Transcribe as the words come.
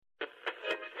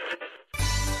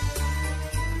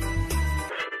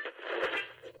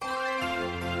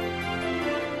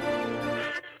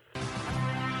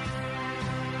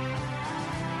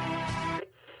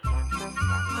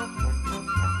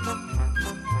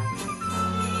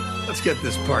Let's get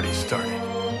this party started.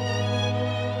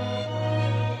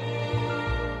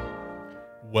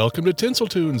 Welcome to Tinsel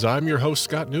Tunes. I'm your host,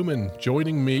 Scott Newman.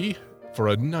 Joining me for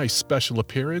a nice special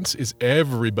appearance is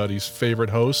everybody's favorite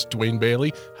host, Dwayne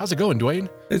Bailey. How's it going, Dwayne?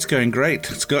 It's going great.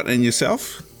 Scott, and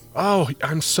yourself? Oh,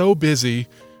 I'm so busy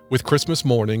with Christmas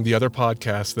Morning, the other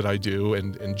podcast that I do,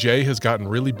 and Jay has gotten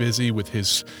really busy with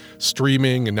his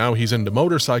streaming, and now he's into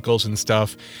motorcycles and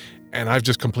stuff, and I've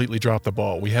just completely dropped the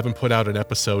ball. We haven't put out an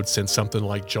episode since something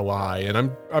like July,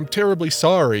 and I'm terribly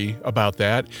sorry about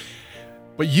that.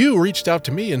 But you reached out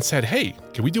to me and said, hey,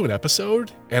 can we do an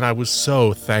episode? And I was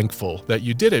so thankful that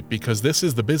you did it, because this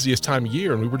is the busiest time of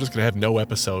year and we were just going to have no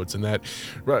episodes. And that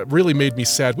really made me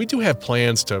sad. We do have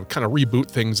plans to kind of reboot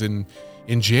things in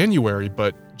January,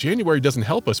 but January doesn't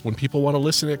help us when people want to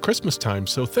listen at Christmas time.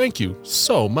 So thank you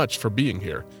so much for being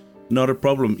here. Not a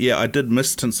problem. Yeah, I did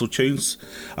miss Tinsel Tunes.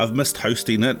 I've missed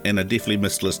hosting it, and I definitely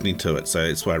missed listening to it. So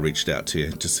that's why I reached out to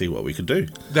you to see what we could do.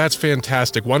 That's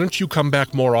fantastic. Why don't you come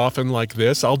back more often like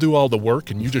this? I'll do all the work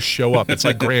and you just show up. It's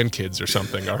like grandkids or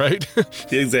something, all right?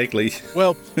 Exactly.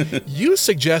 Well, you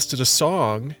suggested a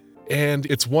song, and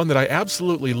it's one that I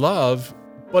absolutely love,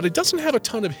 but it doesn't have a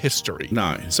ton of history.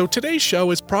 No. So today's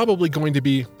show is probably going to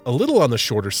be a little on the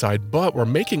shorter side, but we're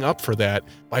making up for that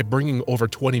by bringing over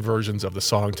 20 versions of the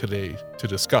song today to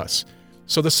discuss.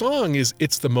 So the song is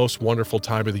It's the Most Wonderful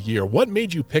Time of the Year. What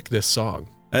made you pick this song?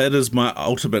 It is my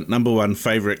ultimate number one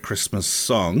favorite Christmas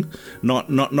song.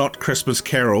 Not Christmas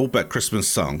Carol, but Christmas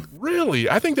song. Really?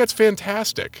 I think that's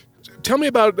fantastic. Tell me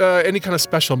about any kind of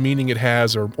special meaning it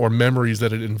has or memories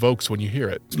that it invokes when you hear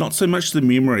it. It's not so much the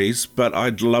memories, but I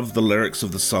love the lyrics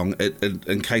of the song. It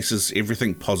encases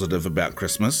everything positive about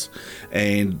Christmas,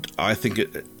 and I think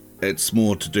it's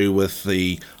more to do with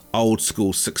the old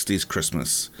school 60s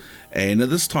Christmas. And at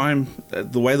this time,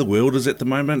 the way the world is at the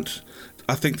moment,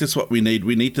 I think that's what we need.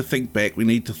 We need to think back. We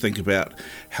need to think about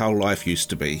how life used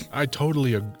to be. I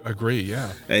totally agree,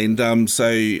 yeah. And and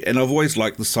I've always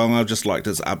liked the song. I've just liked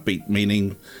its upbeat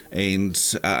meaning and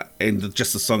just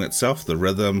the song itself, the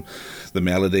rhythm, the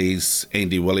melodies,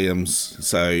 Andy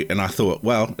Williams. And I thought,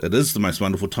 well, it is the most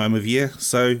wonderful time of year,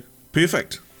 so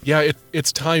perfect. Yeah,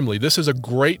 it's timely. This is a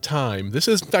great time. This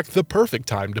is, in fact, the perfect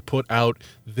time to put out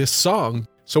this song.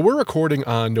 So we're recording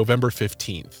on November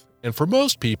 15th. And for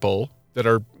most people that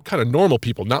are kind of normal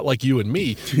people, not like you and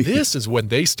me, this is when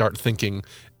they start thinking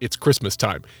it's Christmas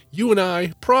time. You and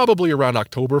I, probably around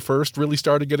October 1st, really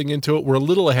started getting into it. We're a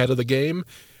little ahead of the game,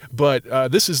 but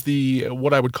this is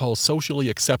what I would call socially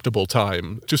acceptable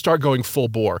time to start going full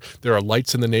bore. There are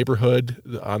lights in the neighborhood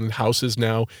on houses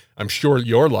now. I'm sure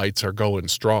your lights are going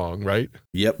strong, right?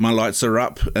 Yep, my lights are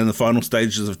up in the final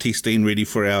stages of testing, ready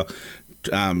for our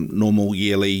normal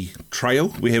yearly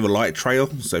trail. We have a light trail,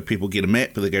 so people get a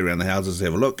map, they go around the houses,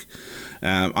 have a look.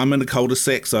 I'm in a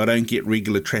cul-de-sac, so I don't get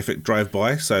regular traffic drive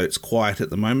by, so it's quiet at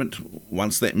the moment.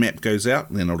 Once that map goes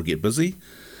out, then it'll get busy.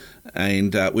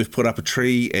 And we've put up a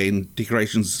tree and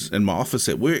decorations in my office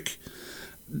at work.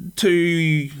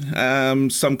 To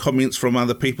some comments from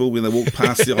other people when they walk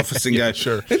past the office and go,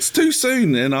 sure, it's too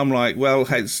soon. And I'm like, well,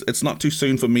 hey, it's not too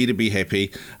soon for me to be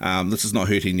happy. This is not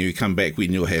hurting you. Come back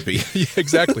when you're happy. Yeah,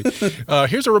 exactly.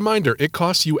 Here's a reminder. It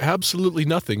costs you absolutely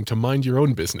nothing to mind your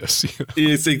own business.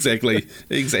 Yes, exactly.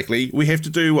 Exactly. We have to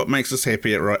do what makes us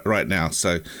happy right now.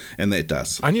 And that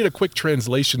does. I need a quick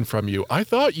translation from you. I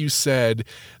thought you said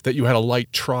that you had a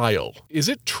light trial. Is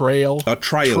it trail? A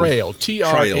trail. Trail.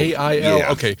 T-R-A-I-L.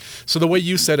 Yeah. Okay. So the way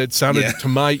you said it sounded to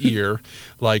my ear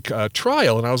like a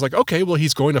trial. And I was like, okay, well,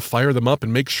 he's going to fire them up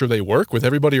and make sure they work with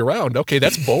everybody around. Okay,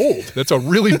 that's bold. That's a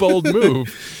really bold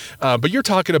move. But you're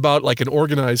talking about like an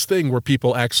organized thing where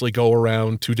people actually go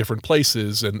around to different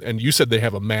places. And you said they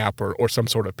have a map or some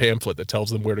sort of pamphlet that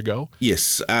tells them where to go?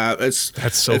 Yes. That's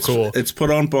so cool. It's put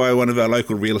on by one of our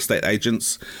local real estate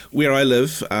agents. Where I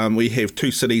live, we have two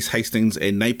cities, Hastings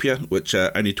and Napier, which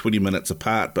are only 20 minutes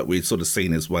apart, but we're sort of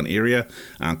seen as one area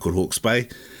called Hawke's Bay.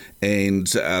 And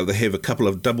they have a couple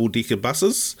of double-decker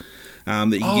buses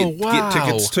that you get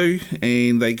tickets to,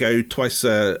 and they go twice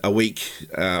a week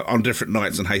on different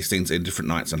nights in Hastings and different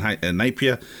nights in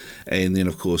Napier. And then,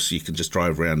 of course, you can just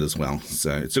drive around as well.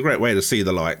 So it's a great way to see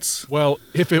the lights. Well,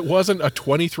 if it wasn't a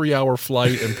 23-hour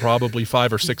flight and probably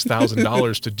 $5,000 or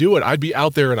 $6,000 to do it, I'd be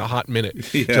out there in a hot minute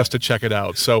just to check it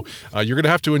out. So you're going to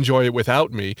have to enjoy it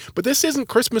without me. But this isn't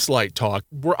Christmas light talk.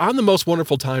 We're on the most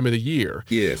wonderful time of the year.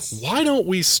 Yes. Why don't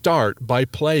we start by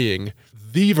playing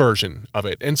the version of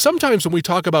it. And sometimes when we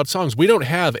talk about songs, we don't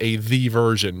have a the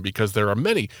version because there are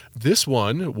many. This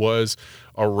one was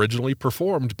originally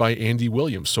performed by Andy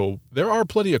Williams. So there are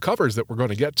plenty of covers that we're going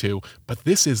to get to, but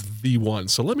this is the one.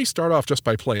 So let me start off just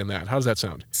by playing that. How does that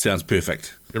sound? Sounds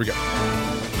perfect. Here we go.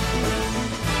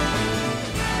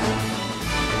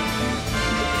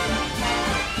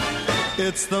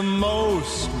 It's the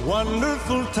most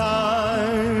wonderful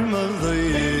time of the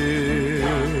year,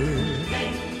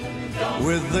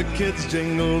 with the kids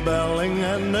jingle belling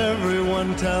and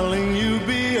everyone telling you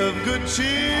be of good cheer.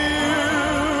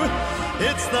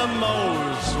 It's the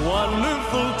most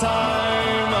wonderful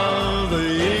time of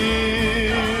the year.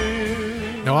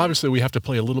 Now, obviously, we have to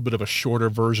play a little bit of a shorter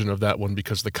version of that one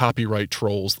because the copyright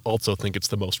trolls also think it's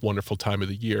the most wonderful time of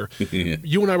the year.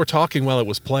 You and I were talking while it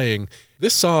was playing.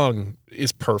 This song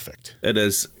is perfect. It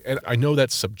is. And I know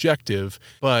that's subjective,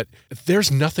 but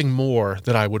there's nothing more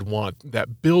that I would want.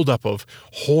 That buildup of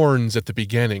horns at the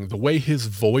beginning, the way his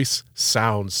voice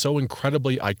sounds, so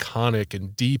incredibly iconic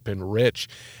and deep and rich.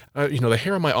 The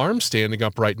hair on my arm standing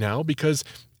up right now because...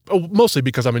 mostly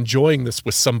because I'm enjoying this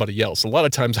with somebody else. A lot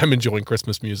of times I'm enjoying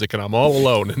Christmas music and I'm all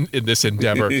alone in this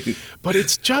endeavor. But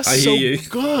it's just so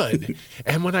good.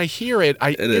 And when I hear it,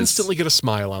 I instantly get a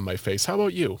smile on my face. How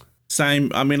about you?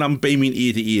 Same. I mean, I'm beaming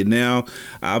ear to ear now.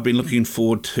 I've been looking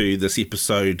forward to this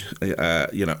episode,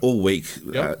 all week.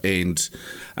 Yep. And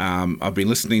I've been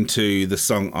listening to the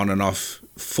song on and off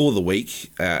for the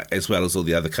week, as well as all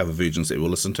the other cover versions that we'll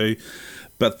listen to.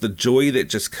 But the joy that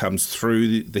just comes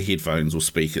through the headphones or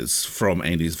speakers from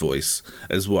Andy's voice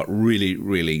is what really,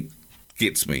 really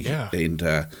gets me. Yeah. And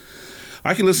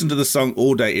I can listen to the song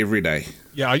all day, every day.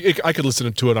 Yeah, I could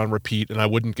listen to it on repeat and I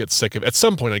wouldn't get sick of it. At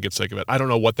some point, I'd get sick of it. I don't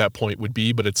know what that point would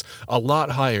be, but it's a lot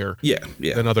higher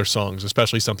than other songs,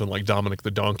 especially something like Dominic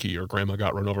the Donkey or Grandma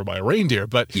Got Run Over by a Reindeer.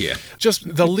 But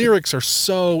just the lyrics are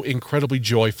so incredibly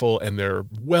joyful and they're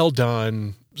well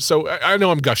done. So I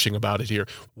know I'm gushing about it here.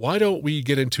 Why don't we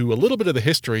get into a little bit of the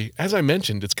history? As I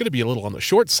mentioned, it's going to be a little on the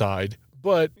short side,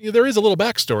 but there is a little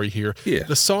backstory here. Yeah.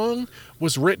 The song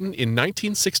was written in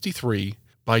 1963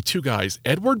 by two guys,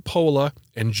 Edward Pola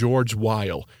and George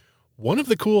Weil. One of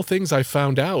the cool things I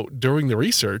found out during the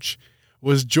research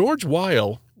was George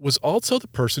Weil was also the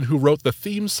person who wrote the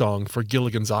theme song for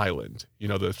Gilligan's Island. You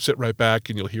know, the sit right back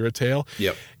and you'll hear a tale.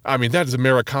 Yep. I mean, that is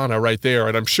Americana right there,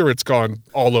 and I'm sure it's gone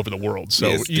all over the world. So,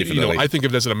 yes, I think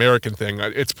of it as an American thing.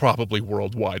 It's probably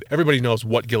worldwide. Everybody knows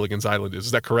what Gilligan's Island is.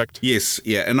 Is that correct? Yes,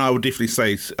 yeah. And I would definitely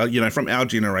say, from our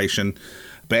generation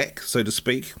back, so to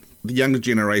speak, the younger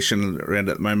generation around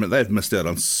at the moment, they've missed out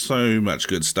on so much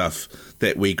good stuff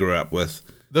that we grew up with.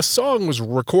 The song was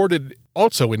recorded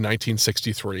also in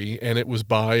 1963, and it was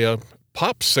by a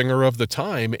pop singer of the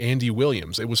time, Andy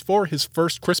Williams. It was for his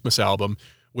first Christmas album,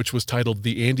 which was titled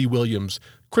The Andy Williams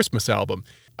Christmas Album.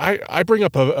 I bring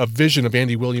up a vision of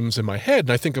Andy Williams in my head,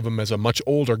 and I think of him as a much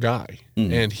older guy,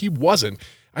 and he wasn't.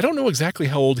 I don't know exactly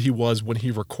how old he was when he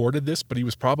recorded this, but he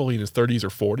was probably in his 30s or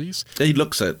 40s. He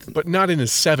looks it. But not in his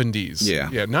 70s.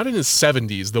 Yeah, not in his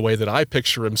 70s, the way that I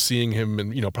picture him, seeing him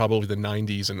in, probably the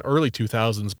 90s and early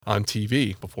 2000s on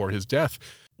TV before his death.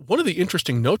 One of the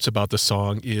interesting notes about the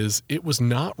song is it was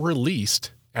not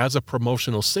released as a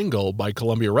promotional single by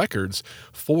Columbia Records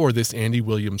for this Andy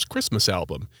Williams Christmas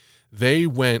album. They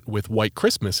went with White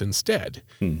Christmas instead.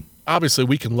 Obviously,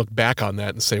 we can look back on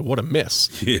that and say, what a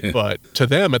miss. Yeah. But to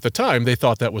them at the time, they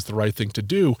thought that was the right thing to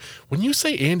do. When you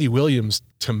say Andy Williams,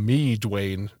 to me,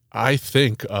 Dwayne, I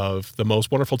think of The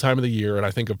Most Wonderful Time of the Year, and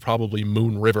I think of probably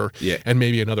Moon River and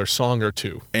maybe another song or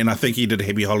two. And I think he did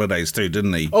Happy Holidays too,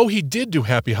 didn't he? Oh, he did do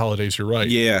Happy Holidays, you're right.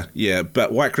 Yeah,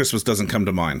 but White Christmas doesn't come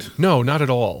to mind. No, not at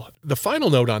all. The final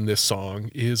note on this song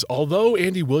is, although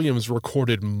Andy Williams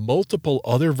recorded multiple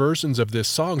other versions of this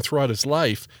song throughout his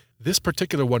life, this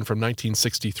particular one from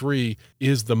 1963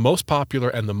 is the most popular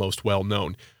and the most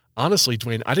well-known. Honestly,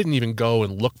 Dwayne, I didn't even go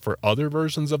and look for other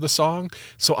versions of the song,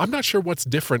 so I'm not sure what's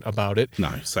different about it.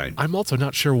 No, same. I'm also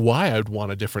not sure why I'd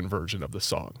want a different version of the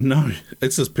song. No,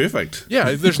 it's just perfect.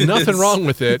 Yeah, there's nothing wrong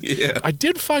with it. Yeah. I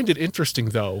did find it interesting,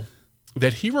 though,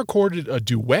 that he recorded a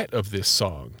duet of this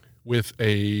song with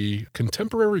a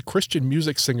contemporary Christian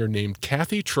music singer named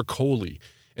Kathy Tricoli,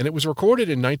 and it was recorded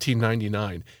in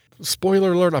 1999.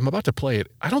 Spoiler alert, I'm about to play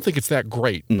it. I don't think it's that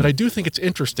great, but I do think it's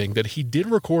interesting that he did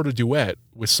record a duet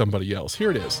with somebody else. Here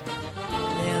it is.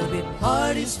 There'll be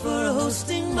parties for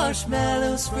hosting,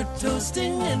 marshmallows for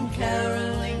toasting, and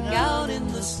caroling out in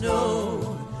the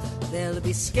snow. There'll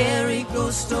be scary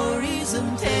ghost stories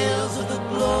and tales of the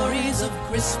glories of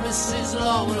Christmases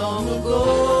long, long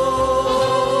ago.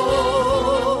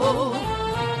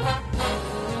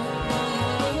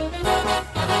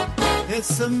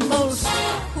 It's the most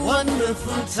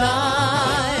wonderful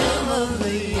time of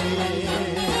the year.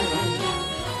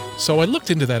 So I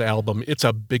looked into that album. It's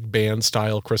a big band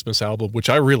style Christmas album, which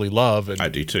I really love. And I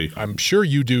do too. I'm sure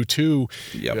you do too.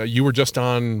 Yep. You were just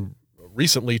on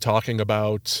recently talking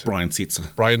about Brian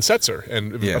Setzer. Brian Setzer,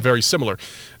 and Yeah. a very similar,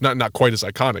 not quite as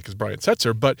iconic as Brian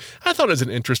Setzer, but I thought it was an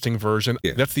interesting version.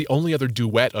 Yeah. That's the only other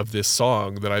duet of this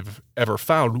song that I've ever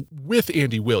found with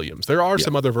Andy Williams. There are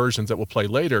some other versions that we'll play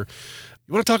later.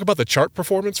 You want to talk about the chart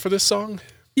performance for this song?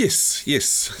 Yes.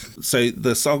 So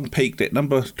the song peaked at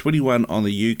number 21 on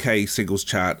the UK singles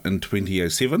chart in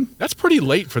 2007. That's pretty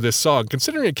late for this song,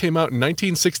 considering it came out in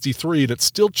 1963 and it's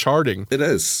still charting. It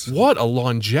is. What a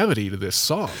longevity to this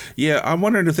song. Yeah, I'm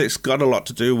wondering if that's got a lot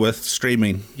to do with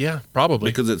streaming. Yeah,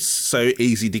 probably. Because it's so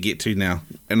easy to get to now.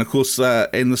 And of course,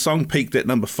 and the song peaked at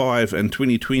number 5 in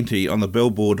 2020 on the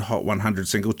Billboard Hot 100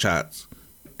 single charts.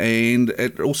 And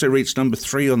it also reached number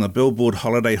 3 on the Billboard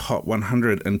Holiday Hot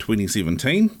 100 in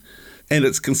 2017. And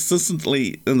it's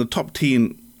consistently in the top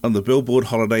 10 on the Billboard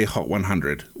Holiday Hot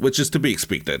 100, which is to be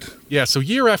expected. Yeah, so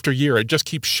year after year, it just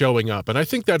keeps showing up, and I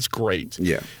think that's great.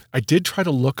 Yeah. I did try to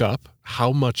look up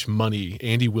how much money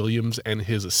Andy Williams and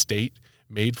his estate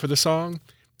made for the song.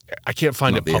 I can't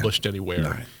find Not it there. published anywhere.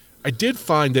 No. I did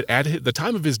find that at the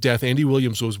time of his death, Andy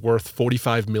Williams was worth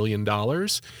 $45 million.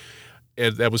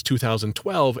 And that was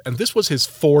 2012, and this was his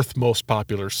 4th most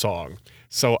popular song.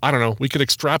 So I don't know, we could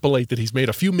extrapolate that he's made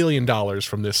a few $1 million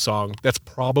from this song. That's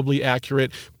probably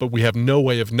accurate, but we have no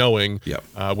way of knowing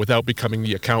without becoming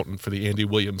the accountant for the Andy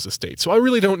Williams estate. So I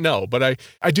really don't know, but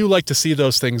I do like to see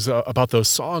those things about those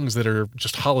songs that are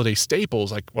just holiday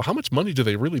staples. Like, well, how much money do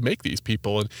they really make these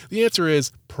people? And the answer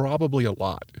is probably a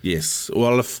lot. Yes.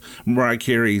 Well, if Mariah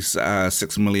Carey's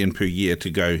 $6 million per year to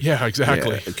go, Yeah,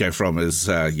 exactly. go from is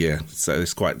so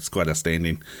it's quite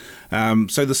outstanding.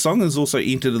 So the song has also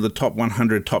entered the top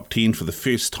 100, top 10 for the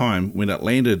first time when it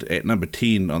landed at number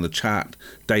 10 on the chart,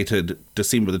 dated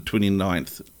December the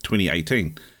 29th,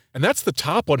 2018. And that's the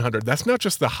top 100. That's not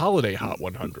just the holiday Hot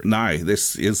 100. No,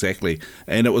 that's exactly.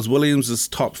 And it was Williams'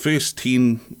 first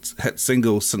 10 hit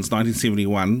single since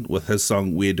 1971 with his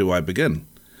song Where Do I Begin,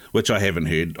 which I haven't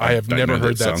heard. I have don't never know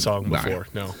heard that song before.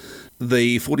 No.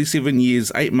 The 47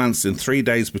 years, 8 months and 3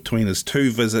 days between his 2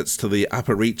 visits to the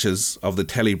upper reaches of the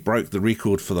tally broke the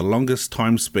record for the longest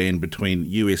time span between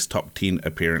US top 10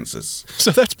 appearances.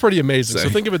 So that's pretty amazing. So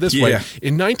think of it this way. Yeah.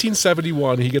 In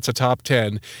 1971, he gets a top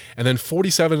 10, and then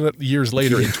 47 years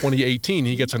later, in 2018,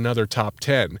 he gets another top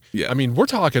 10. Yeah. I mean, we're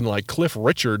talking like Cliff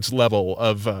Richard's level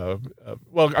of,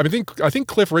 I think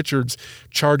Cliff Richard's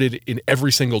charted in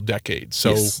every single decade.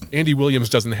 So Yes. Andy Williams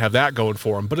doesn't have that going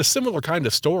for him, but a similar kind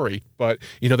of story. But,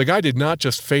 the guy did not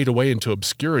just fade away into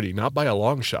obscurity, not by a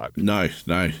long shot. No.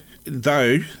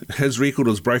 Though his record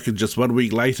was broken just 1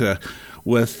 week later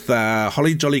with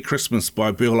Holly Jolly Christmas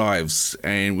by Burl Ives,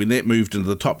 and when that moved into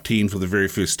the top 10 for the very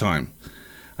first time.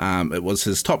 It was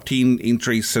his top 10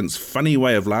 entry since Funny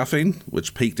Way of Laughing,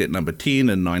 which peaked at number 10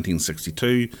 in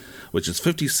 1962, which is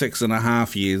 56 and a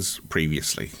half years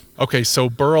previously. Okay, so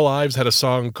Burl Ives had a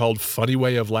song called Funny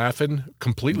Way of Laughing,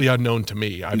 completely unknown to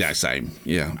me. No, same.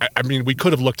 Yeah. I mean, we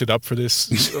could have looked it up for this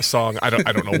song. I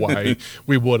don't know why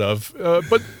we would have.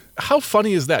 But how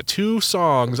funny is that? 2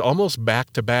 songs almost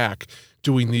back to back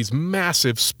doing these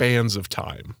massive spans of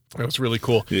time. That was really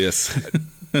cool. Yes.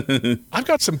 I've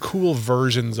got some cool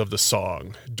versions of the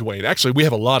song, Dwayne. Actually, we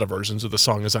have a lot of versions of the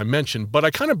song, as I mentioned, but I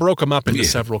kind of broke them up into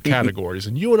several categories,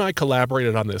 and you and I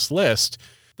collaborated on this list.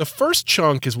 The first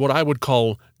chunk is what I would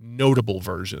call notable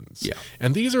versions. Yeah.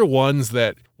 And these are ones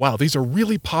that, wow, these are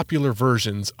really popular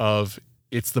versions of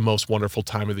It's the Most Wonderful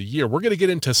Time of the Year. We're going to get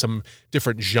into some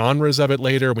different genres of it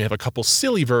later. We have a couple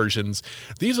silly versions.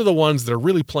 These are the ones that are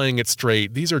really playing it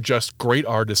straight. These are just great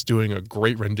artists doing a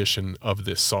great rendition of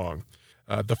this song.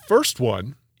 The first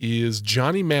one is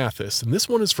Johnny Mathis, and this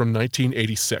one is from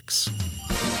 1986.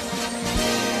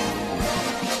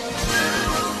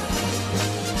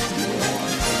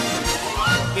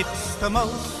 It's the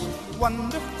most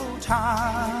wonderful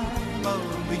time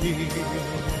of the year,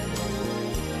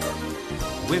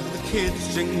 with the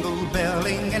kids jingle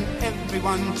belling and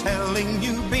everyone telling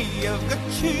you be of good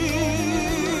cheer.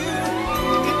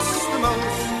 It's the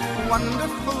most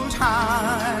wonderful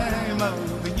time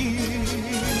of the year.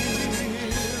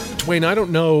 Dwayne, I don't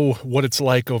know what it's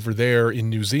like over there in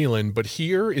New Zealand, but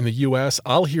here in the U.S.,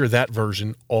 I'll hear that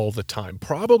version all the time,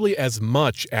 probably as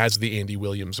much as the Andy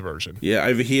Williams version. Yeah,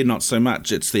 over here, not so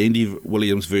much. It's the Andy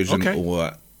Williams version Okay.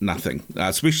 or nothing,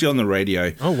 especially on the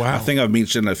radio. Oh, wow. I think I've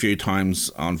mentioned a few times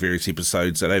on various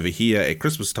episodes that over here at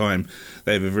Christmas time,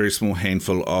 they have a very small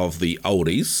handful of the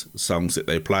oldies songs that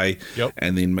they play,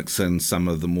 and then mix in some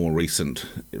of the more recent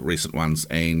ones.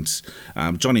 And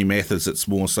Johnny Mathis, it's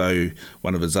more so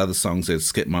one of his other songs that's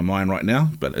skipped my mind right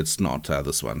now, but it's not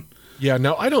this one. Yeah,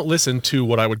 now I don't listen to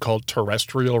what I would call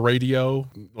terrestrial radio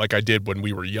like I did when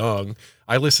we were young.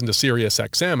 I listen to Sirius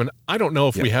XM, and I don't know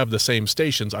if we have the same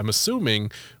stations. I'm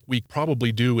assuming we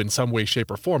probably do in some way,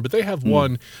 shape, or form, but they have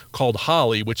one called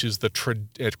Holly, which is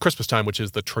at Christmas time, which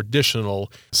is the traditional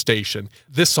station.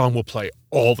 This song will play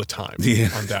all the time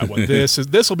on that one.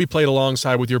 This will be played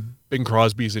alongside with your Bing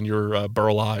Crosbys and your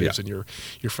Burl Ives and your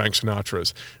Frank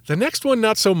Sinatras. The next one,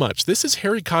 not so much. This is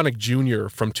Harry Connick Jr.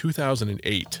 from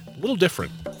 2008. A little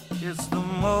different. It's the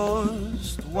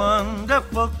most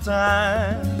wonderful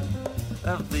time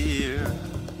of the year,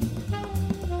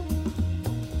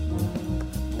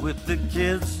 with the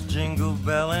kids jingle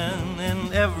belling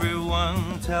and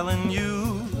everyone telling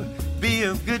you be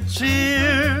of good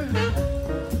cheer.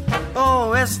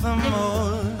 Oh, it's the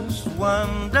most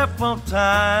wonderful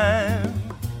time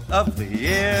of the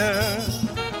year.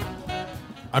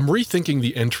 I'm rethinking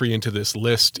the entry into this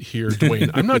list here,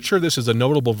 Dwayne. I'm not sure this is a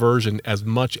notable version as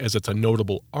much as it's a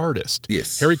notable artist.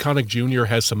 Yes. Harry Connick Jr.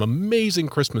 has some amazing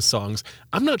Christmas songs.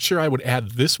 I'm not sure I would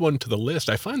add this one to the list.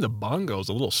 I find the bongos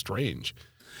a little strange.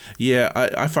 Yeah,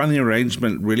 I find the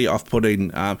arrangement really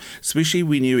off-putting, especially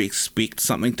when you expect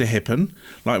something to happen.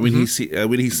 Like when he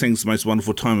sings the most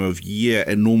wonderful time of year,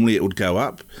 and normally it would go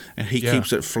up, and he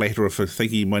keeps it flat, or if I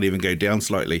think he might even go down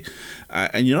slightly,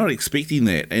 and you're not expecting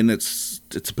that, and it's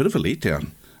a bit of a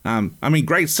letdown. I mean,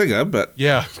 great singer, but...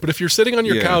 Yeah, but if you're sitting on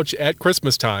your couch at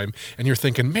Christmas time and you're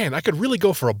thinking, man, I could really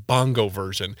go for a bongo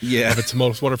version of It's the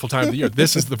Most Wonderful Time of the Year,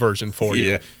 this is the version for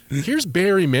you. Here's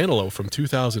Barry Manilow from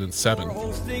 2007. For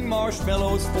hosting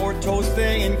marshmallows, for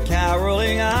toasting and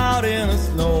caroling out in the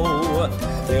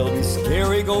snow. There'll be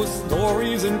scary ghost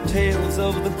stories and tales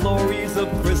of the glories of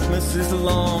Christmases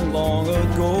long, long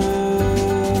ago.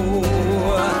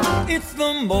 It's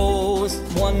the most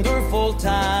wonderful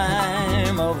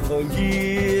time of the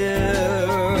year.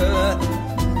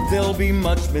 There'll be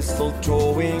much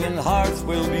mistletoeing and hearts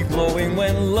will be glowing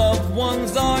when loved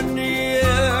ones are near.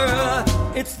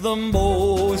 It's the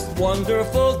most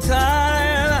wonderful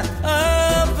time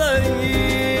of the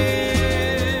year.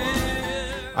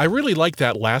 I really like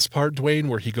that last part, Dwayne,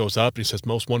 where he goes up and he says,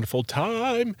 most wonderful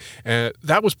time.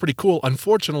 That was pretty cool.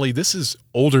 Unfortunately, this is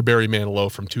older Barry Manilow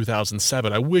from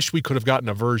 2007. I wish we could have gotten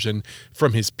a version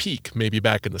from his peak, maybe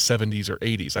back in the 70s or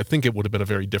 80s. I think it would have been a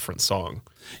very different song.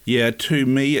 Yeah, to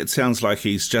me, it sounds like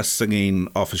he's just singing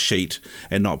off a sheet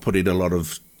and not putting a lot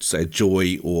of, say,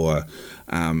 joy or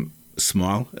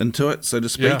smile into it, so to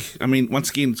speak. Yeah. I mean,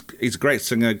 once again, he's a great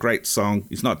singer, great song.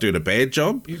 He's not doing a bad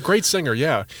job. Great singer,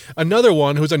 yeah. Another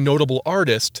one who's a notable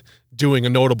artist doing a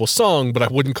notable song, but I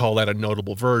wouldn't call that a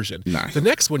notable version. No. The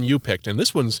next one you picked, and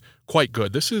this one's quite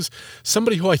good. This is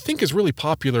somebody who I think is really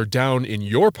popular down in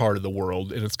your part of the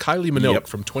world, and it's Kylie Minogue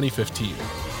from 2015.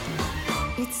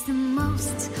 It's the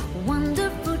most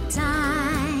wonderful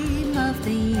time of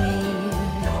the year,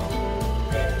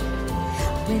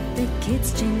 with the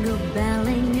kids jingle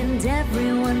belling and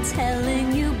everyone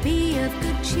telling you be of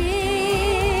good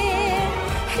cheer.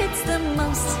 It's the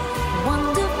most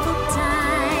wonderful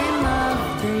time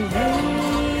of the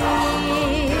year.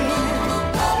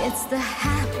 It's the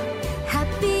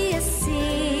happiest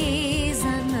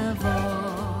season of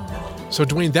all. So,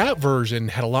 Dwayne, that version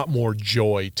had a lot more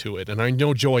joy to it. And I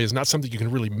know joy is not something you can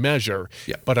really measure,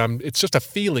 but it's just a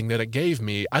feeling that it gave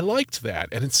me. I liked that.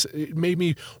 And it made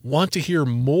me want to hear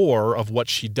more of what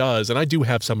she does. And I do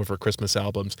have some of her Christmas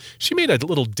albums. She made a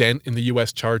little dent in the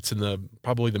U.S. charts in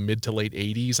probably the mid to late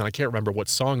 80s. And I can't remember what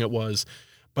song it was.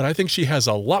 But I think she has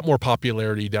a lot more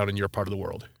popularity down in your part of the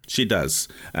world. She does.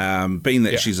 Being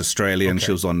that she's Australian,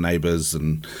 she was on Neighbours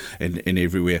and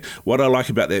everywhere. What I like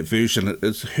about that version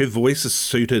is her voice is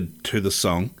suited to the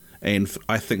song, and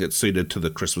I think it's suited to the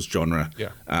Christmas genre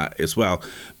as well.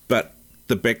 But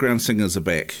the background singers are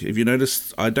back. Have you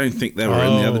noticed? I don't think they were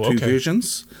in the other two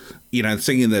versions. You know,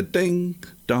 singing the ding,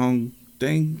 dong,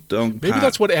 ding, dong. Maybe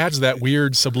that's what adds that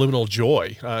weird subliminal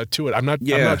joy to it. I'm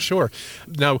not sure.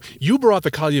 Now, you brought the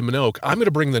Kylie Minogue. I'm going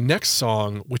to bring the next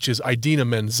song, which is Idina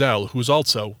Menzel, who's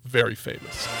also very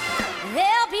famous.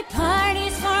 There'll be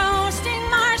parties for hosting,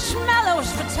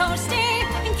 marshmallows for toasting,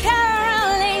 and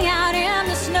caroling out in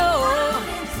the snow.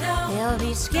 There'll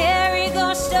be scary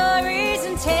ghost stories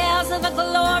and tales of the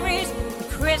glories of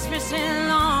Christmas in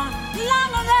long, long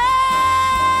ago.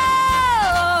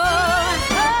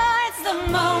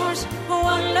 Most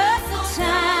wonderful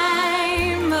time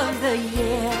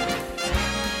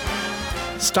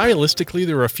stylistically,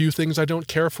 there are a few things I don't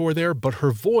care for there, but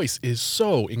her voice is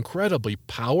so incredibly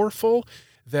powerful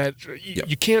that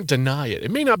you can't deny it.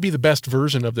 It may not be the best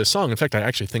version of this song. In fact, I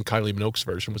actually think Kylie Minogue's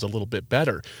version was a little bit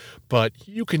better, but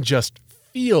you can just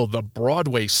feel the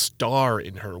Broadway star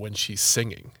in her when she's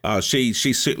singing.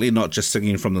 She's certainly not just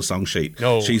singing from the song sheet.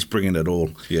 No. She's bringing it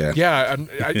all. Yeah. Yeah,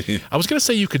 I was going to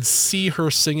say you could see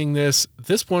her singing this.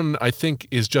 This one, I think,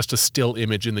 is just a still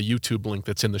image in the YouTube link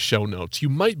that's in the show notes. You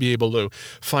might be able to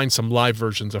find some live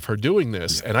versions of her doing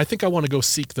this, and I think I want to go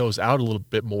seek those out a little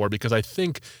bit more because I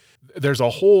think there's a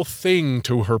whole thing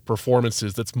to her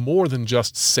performances that's more than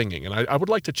just singing. And I would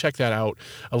like to check that out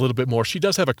a little bit more. She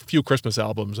does have a few Christmas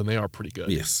albums, and they are pretty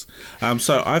good. Yes.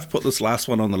 So I've put this last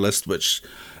one on the list, which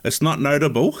it's not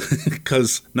notable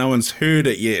because no one's heard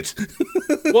it yet.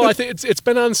 Well, I think it's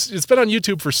been on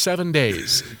YouTube for 7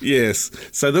 days. Yes.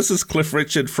 So this is Cliff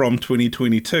Richard from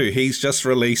 2022. He's just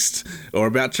released or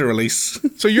about to release.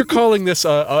 So you're calling this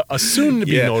a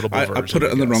soon-to-be notable version? I put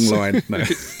it in the wrong line. No.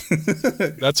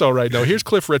 That's all right. No, here's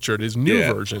Cliff Richard, his new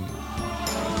version.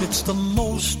 It's the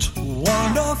most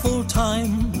wonderful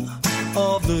time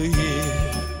of the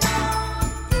year,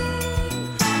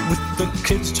 with the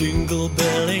kids jingle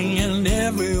belling and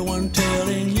everyone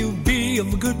telling you be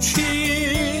of good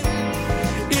cheer.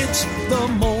 It's the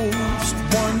most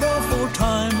wonderful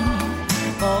time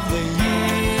of the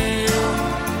year.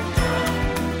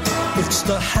 It's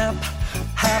the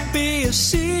happiest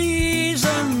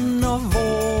season of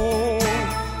all.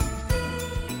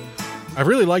 I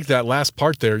really like that last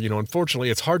part there. Unfortunately,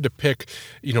 it's hard to pick,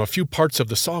 a few parts of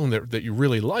the song that you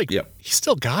really like. Yep. He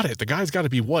still got it. The guy's got to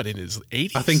be, in his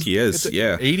 80s? I think he is,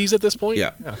 yeah. 80s at this point?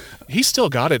 Yeah. He still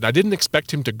got it. I didn't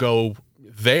expect him to go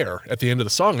there at the end of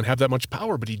the song and have that much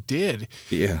power, but he did.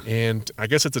 Yeah. And I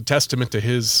guess it's a testament to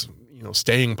his,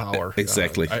 staying power.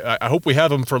 Exactly. I hope we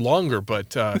have him for longer,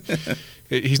 but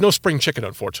he's no spring chicken,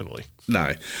 unfortunately.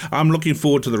 No. I'm looking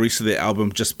forward to the rest of the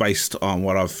album just based on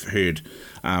what I've heard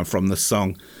from this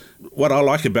song. What I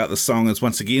like about the song is,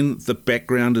 once again, the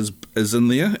background is in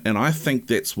there, and I think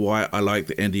that's why I like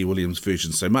the Andy Williams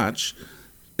version so much,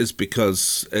 is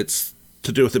because it's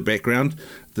to do with the background,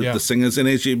 the singers, and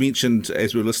as you mentioned,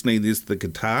 as we were listening, there's the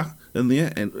guitar in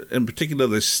there, and in particular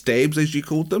the stabs, as you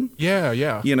called them. Yeah.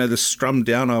 The strum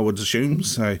down, I would assume.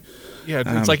 So yeah,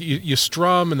 it's like you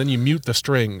strum and then you mute the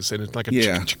strings, and it's like a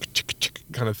chick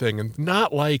kind of thing, and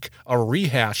not like a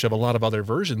rehash of a lot of other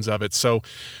versions of it. So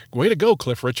way to go,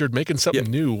 Cliff Richard, making something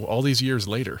new all these years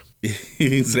later.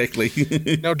 Exactly.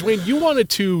 Now, Dwayne, you wanted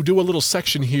to do a little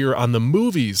section here on the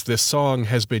movies this song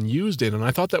has been used in, and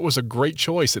I thought that was a great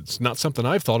choice. It's not something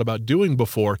I've thought about doing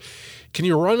before. Can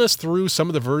you run us through some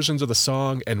of the versions of the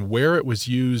song and where it was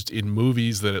used in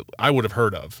movies that I would have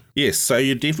heard of? Yes, so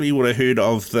you definitely would have heard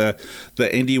of the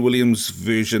Andy Williams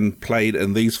version played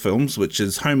in these films, which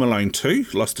is Home Alone 2,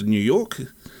 Lost in New York.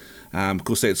 Of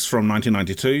course, that's from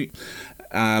 1992.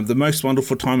 The Most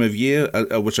Wonderful Time of Year,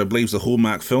 which I believe is a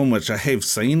Hallmark film, which I have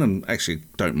seen and actually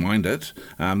don't mind it.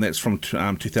 That's from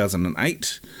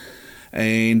 2008.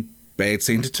 And Bad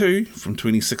Santa 2 from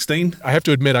 2016. I have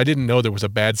to admit, I didn't know there was a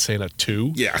Bad Santa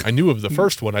 2. Yeah. I knew of the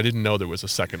first one. I didn't know there was a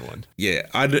second one. Yeah,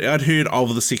 I'd heard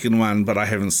of the second one, but I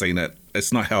haven't seen it.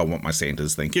 It's not how I want my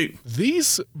Santas, thank you.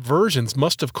 These versions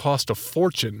must have cost a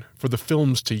fortune for the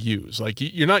films to use. Like,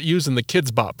 you're not using the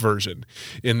Kids Bop version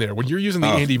in there. When you're using the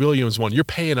Andy Williams one, you're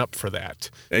paying up for that.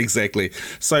 Exactly.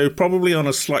 So probably on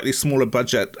a slightly smaller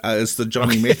budget is the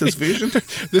Johnny Mathis version.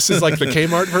 This is like the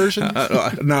Kmart version?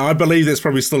 No, I believe that's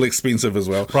probably still expensive as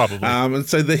well. Probably. And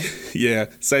so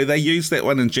they used that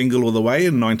one in Jingle All the Way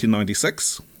in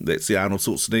 1996. That's the Arnold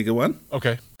Schwarzenegger one.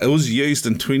 Okay. It was used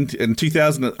in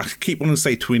 2000. I keep wanting to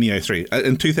say 2003.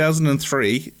 In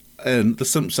 2003, in The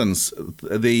Simpsons,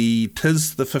 the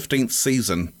 'Tis the 15th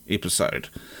Season episode.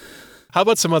 How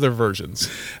about some other versions?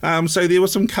 So there were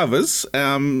some covers.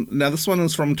 Now this one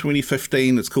is from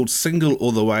 2015. It's called Single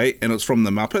All the Way, and it's from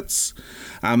the Muppets.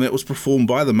 It was performed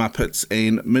by the Muppets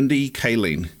and Mindy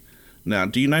Kaling. Now,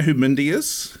 do you know who Mindy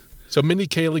is? So Mindy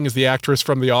Kaling is the actress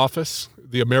from The Office,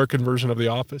 the American version of The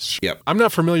Office. Yep. I'm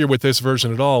not familiar with this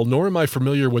version at all, nor am I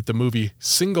familiar with the movie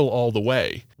Single All the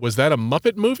Way. Was that a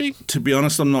Muppet movie? To be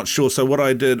honest, I'm not sure. So what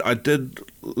I did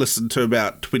listen to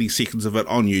about 20 seconds of it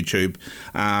on YouTube,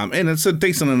 and it's a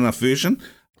decent enough version.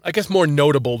 I guess more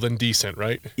notable than decent,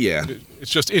 right? Yeah.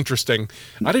 It's just interesting.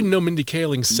 I didn't know Mindy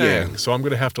Kaling sang, Yeah. so I'm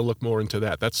going to have to look more into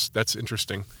that. That's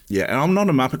interesting. Yeah, and I'm not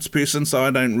a Muppets person, so I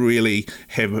don't really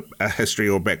have a history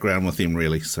or background with them,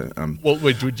 really. So, Well,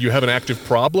 wait, do you have an active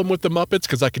problem with the Muppets?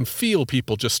 Because I can feel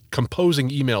people just composing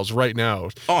emails right now.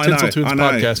 Oh, I know,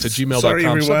 TinselToonsPodcast@gmail.com. Sorry,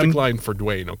 everyone. Subject line for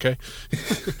Dwayne, okay?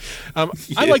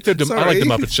 I like the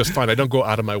Muppets just fine. I don't go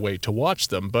out of my way to watch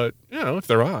them, but, if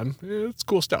they're on, it's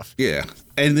cool stuff. yeah.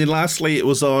 And then lastly, it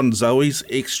was on Zoe's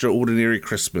Extraordinary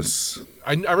Christmas.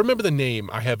 I remember the name.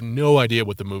 I have no idea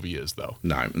what the movie is, though.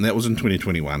 No, and that was in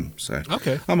 2021. So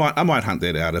Okay. I might hunt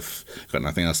that out if I've got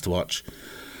nothing else to watch.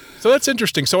 So that's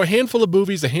interesting. So a handful of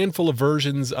movies, a handful of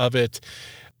versions of it,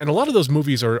 and a lot of those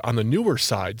movies are on the newer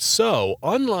side. So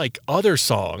unlike other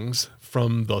songs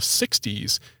from the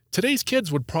 60s, today's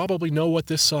kids would probably know what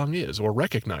this song is or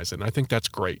recognize it, and I think that's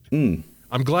great.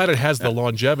 I'm glad it has the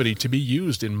longevity to be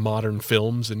used in modern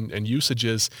films and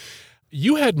usages.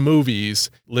 You had movies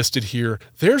listed here.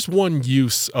 There's one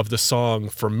use of the song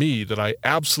for me that I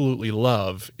absolutely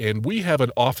love, and we have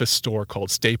an office store called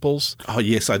Staples. Oh,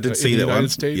 yes, I did see in the that United one.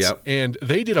 States, Yep. and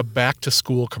they did a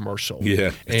back-to-school commercial.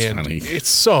 Yeah, it's and funny. it's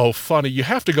so funny. You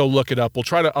have to go look it up. I'll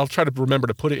try to remember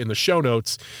to put it in the show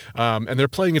notes. And they're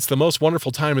playing "It's the Most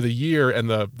Wonderful Time of the Year," and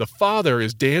the father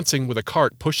is dancing with a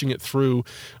cart, pushing it through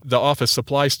the office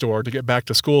supply store to get back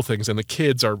to school things, and the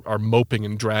kids are moping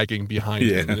and dragging behind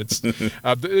him. And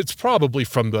it's probably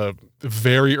from the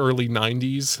very early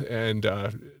 90s, and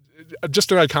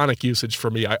just an iconic usage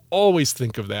for me. I always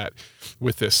think of that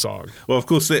with this song. Well, of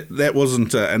course, that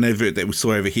wasn't an advert that we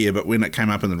saw over here, but when it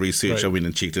came up in the research, Right. I went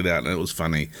and checked it out, and it was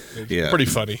funny. Yeah. Pretty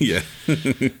funny. Yeah.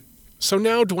 So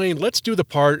now, Dwayne, let's do the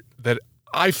part that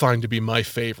I find to be my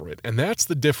favorite, and that's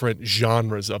the different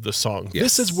genres of the song. Yes.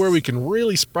 This is where we can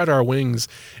really spread our wings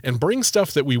and bring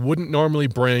stuff that we wouldn't normally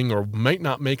bring or might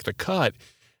not make the cut.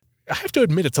 I have to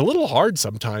admit, it's a little hard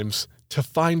sometimes to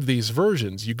find these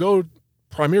versions. You go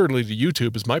primarily to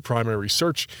YouTube is my primary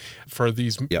search for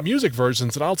these music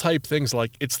versions, and I'll type things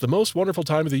like "It's the Most Wonderful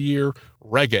Time of the Year,"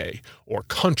 reggae, or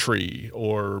country,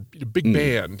 or big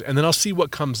band, and then I'll see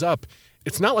what comes up.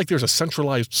 It's not like there's a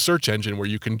centralized search engine where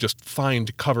you can just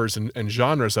find covers and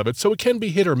genres of it, so it can be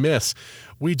hit or miss.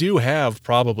 We do have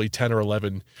probably 10 or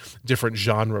 11 different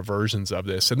genre versions of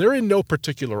this, and they're in no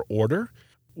particular order.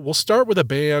 We'll start with a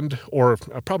band, or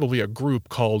probably a group,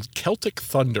 called Celtic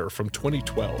Thunder from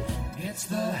 2012. It's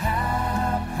the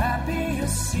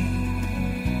happiest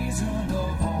season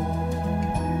of all,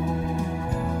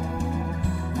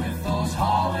 with those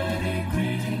holiday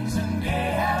greetings and gay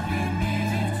happy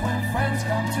meetings when friends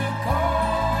come to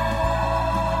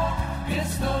call.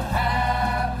 It's the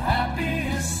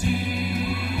happiest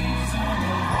season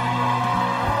of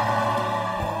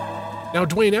all. Now,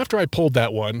 Dwayne, after I pulled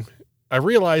that one, I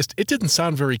realized it didn't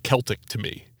sound very Celtic to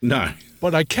me. No.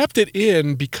 But I kept it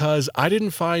in because I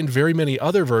didn't find very many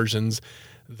other versions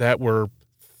that were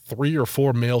 3 or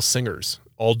 4 male singers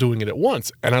all doing it at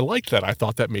once. And I liked that. I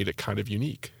thought that made it kind of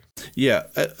unique. Yeah,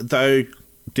 though,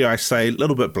 dare I say, a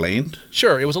little bit bland.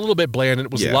 Sure, it was a little bit bland and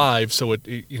it was Yeah. live, so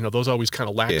those always kind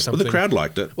of lack Yeah, something. but the crowd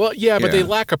liked it. Well, yeah, but they Yeah.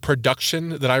 lack a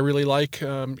production that I really like,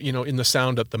 in the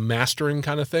sound of the mastering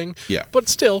kind of thing. Yeah. But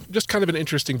still, just kind of an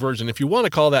interesting version. If you want to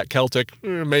call that Celtic,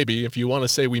 maybe. If you want to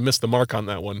say we missed the mark on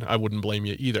that one, I wouldn't blame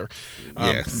you either.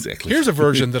 Yeah, exactly. Here's a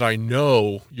version that I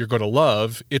know you're going to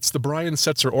love. It's the Brian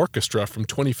Setzer Orchestra from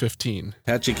 2015.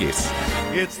 How'd you guess?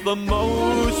 It's the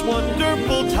most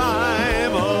wonderful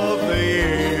time of the year.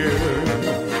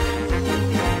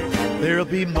 There'll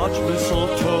be much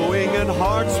mistletoeing and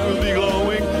hearts will be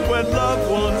glowing when loved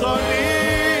ones are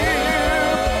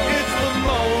near. It's the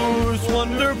most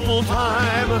wonderful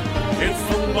time. It's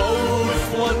the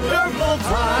most wonderful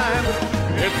time.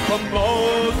 It's the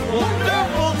most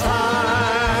wonderful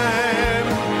time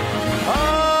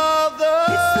of the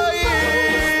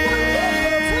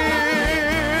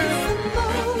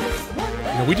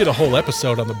We did a whole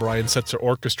episode on the Brian Setzer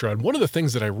Orchestra, and one of the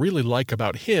things that I really like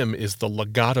about him is the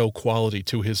legato quality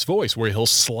to his voice, where he'll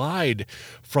slide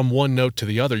from one note to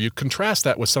the other. You contrast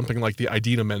that with something like the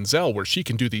Idina Menzel, where she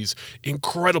can do these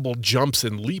incredible jumps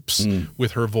and leaps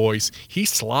with her voice. He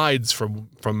slides from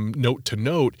note to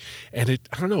note, and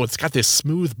it's got this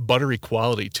smooth, buttery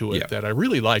quality to it that I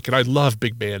really like, and I love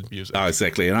big band music. Oh,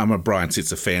 exactly. And I'm a Brian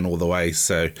Setzer fan all the way,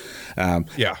 so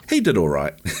Yeah. he did all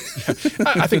right.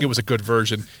 I think it was a good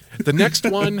version. The next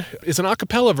one is an a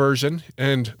cappella version,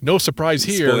 and no surprise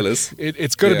here. Spoilers.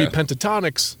 It's going to Yeah. be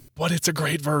Pentatonics, but it's a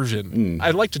great version.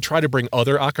 I'd like to try to bring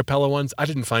other a cappella ones. I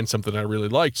didn't find something I really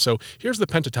liked, so here's the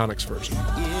Pentatonics version.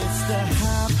 It's the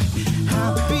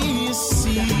happiest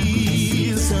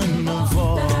season of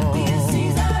all.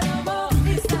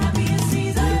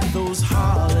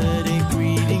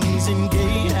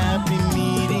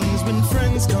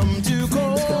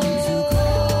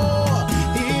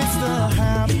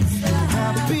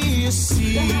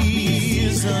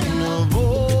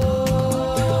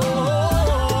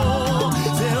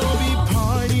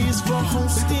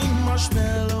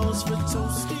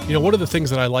 You know, one of the things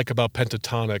that I like about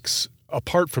Pentatonix,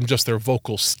 apart from just their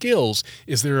vocal skills,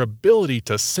 is their ability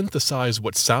to synthesize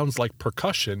what sounds like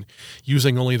percussion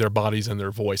using only their bodies and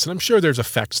their voice. And I'm sure there's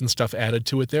effects and stuff added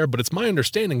to it there, but it's my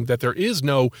understanding that there is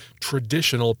no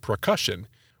traditional percussion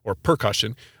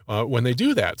when they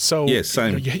do that. So yeah,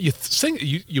 same.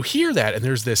 You hear that, and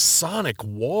there's this sonic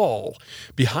wall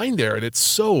behind there, and it's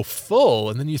so full.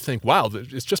 And then you think, wow,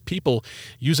 it's just people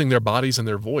using their bodies and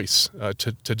their voice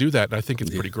to do that. And I think it's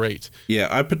pretty great. Yeah,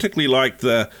 I particularly like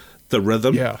the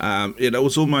rhythm. Yeah. It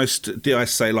was almost, dare I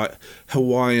say, like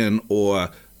Hawaiian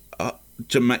or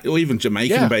or even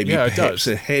Jamaican, maybe. Yeah, perhaps.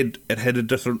 it does. It had a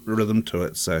different rhythm to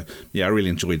it. So, yeah, I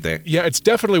really enjoyed that. Yeah, it's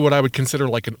definitely what I would consider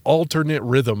like an alternate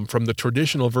rhythm from the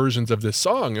traditional versions of this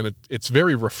song, and it's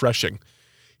very refreshing.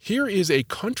 Here is a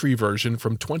country version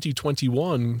from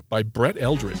 2021 by Brett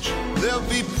Eldredge. There'll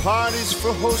be parties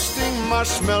for hosting,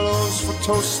 marshmallows for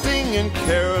toasting, and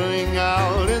caroling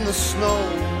out in the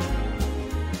snow.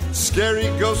 Scary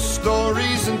ghost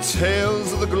stories and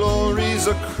tales of the glories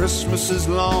of Christmases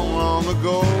long, long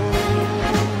ago.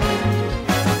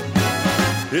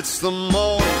 It's the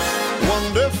most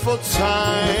wonderful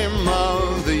time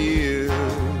of the year.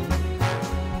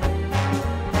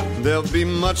 There'll be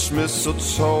much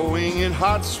mistletoeing and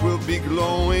hearts will be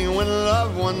glowing when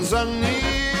loved ones are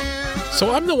near.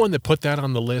 So I'm the one that put that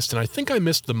on the list, and I think I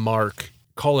missed the mark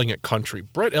calling it country.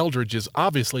 Brett Eldredge is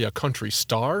obviously a country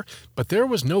star, but there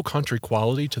was no country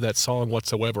quality to that song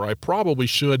whatsoever. I probably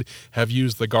should have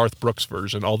used the Garth Brooks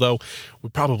version, although we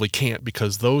probably can't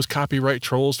because those copyright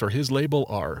trolls for his label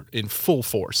are in full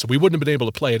force. So we wouldn't have been able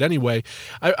to play it anyway.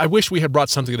 I wish we had brought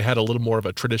something that had a little more of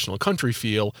a traditional country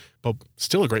feel, but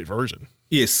still a great version.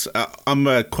 Yes, I'm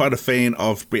quite a fan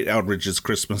of Brett Eldredge's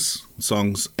Christmas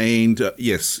songs. And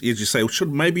yes, as you say, we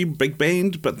should maybe big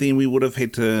band, but then we would have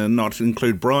had to not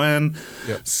include Brian.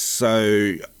 Yep.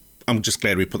 So I'm just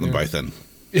glad we put them both in.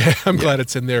 Yeah, I'm glad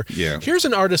it's in there. Yeah. Here's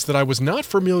an artist that I was not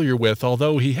familiar with,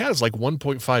 although he has like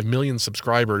 1.5 million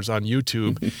subscribers on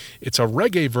YouTube. It's a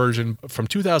reggae version from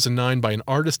 2009 by an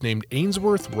artist named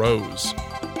Ainsworth Rose.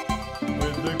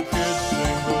 With the kids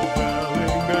jingle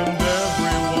belling and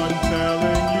everyone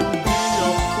telling you be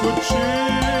of good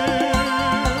cheer.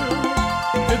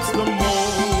 It's the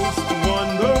most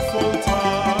wonderful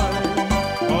time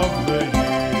of the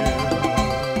year.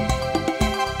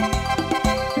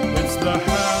 It's the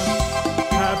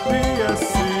happiest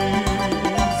season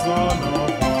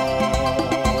of all.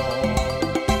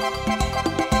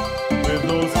 With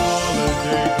those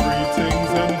holiday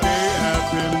greetings and gay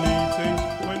happy meetings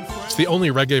when friends. It's the only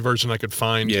reggae version I could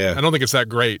find. Yeah. I don't think it's that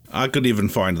great. I could even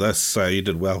find this, so you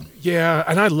did well. Yeah,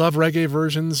 and I love reggae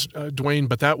versions, Dwayne,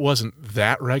 but that wasn't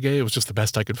that reggae. It was just the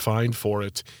best I could find for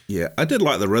it. Yeah, I did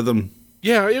like the rhythm.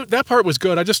 Yeah, that part was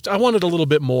good. I wanted a little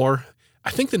bit more. I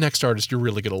think the next artist you're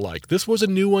really going to like. This was a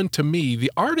new one to me.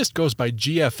 The artist goes by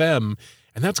GFM,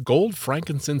 and that's Gold,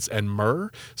 Frankincense, and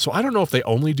Myrrh. So I don't know if they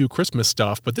only do Christmas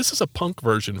stuff, but this is a punk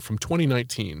version from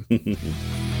 2019. It's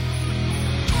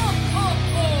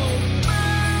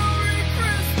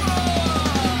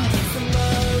the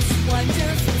most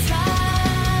wonderful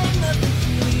time of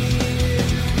the year.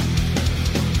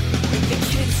 With the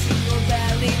kids jingle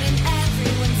belling and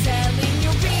everyone telling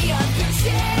you'll be of good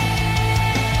cheer.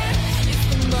 It's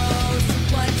the most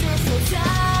wonderful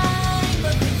time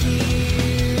of the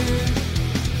year.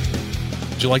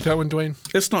 Did you like that one, Dwayne?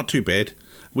 It's not too bad.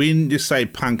 When you say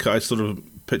punk, I sort of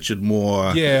pictured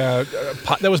more Yeah,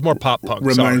 that was more pop punk.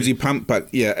 Ramonesy punk, but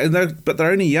yeah, and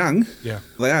they're only young. Yeah.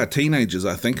 They are teenagers,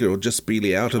 I think, or just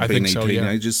barely out of I being think so, yeah.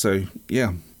 teenagers. So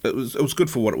yeah, it was good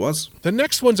for what it was. The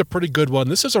next one's a pretty good one.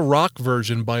 This is a rock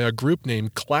version by a group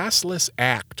named Classless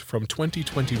Act from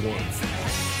 2021.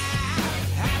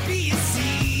 Happiest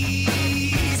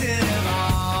season of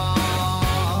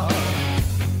all.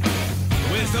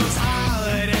 With those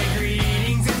holiday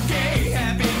greetings and gay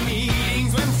happy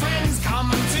meetings when friends come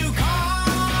to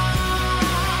call.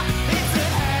 It's the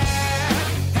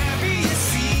happiest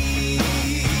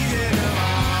season of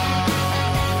all.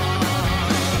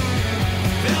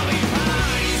 There'll be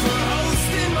parties for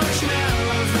hosting,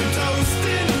 marshmallows for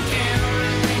toasting, and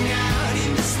caroling out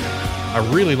in the snow. I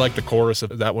really like the chorus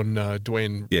of that one,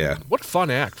 Dwayne. Yeah. What a fun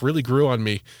act. Really grew on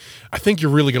me. I think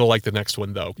you're really going to like the next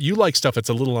one, though. You like stuff that's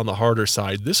a little on the harder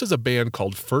side. This is a band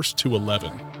called First to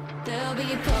 11. There'll be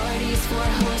parties for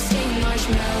hosting,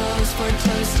 marshmallows for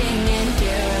toasting, and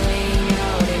caroling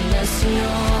out in the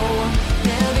snow.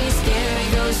 There'll be scary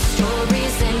ghost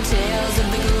stories and tales of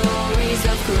the glories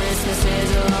of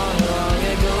Christmases long, long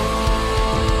ago.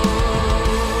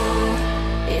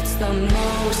 It's the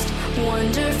most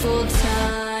wonderful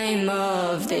time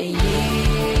of the year.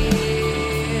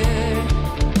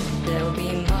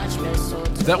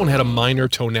 That one had a minor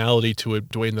tonality to it,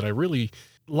 Dwayne, that I really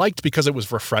liked because it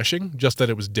was refreshing, just that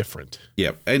it was different.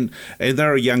 Yeah, and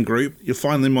they're a young group. You'll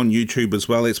find them on YouTube as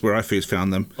well. That's where I first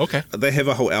found them. Okay. They have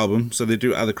a whole album, so they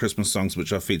do other Christmas songs,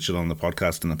 which I've featured on the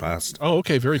podcast in the past. Oh,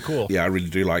 okay, very cool. Yeah, I really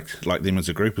do like them as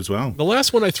a group as well. The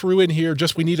last one I threw in here,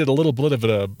 just we needed a little bit of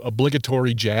an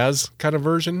obligatory jazz kind of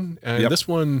version. And this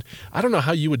one, I don't know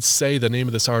how you would say the name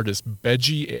of this artist,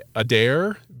 Beeggie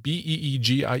Adair,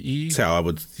 Beegie. That's how I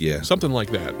would, yeah. Something like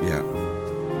that. Yeah.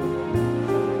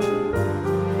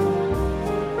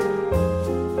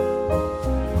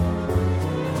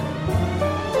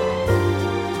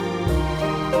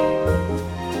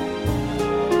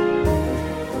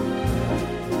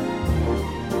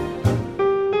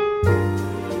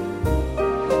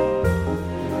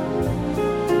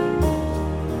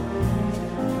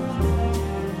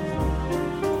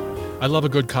 I love a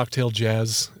good cocktail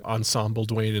jazz ensemble,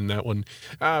 Dwayne, in that one.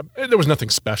 There was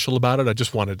nothing special about it. I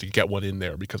just wanted to get one in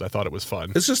there because I thought it was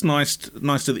fun. It's just nice to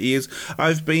the ears.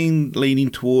 I've been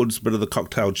leaning towards a bit of the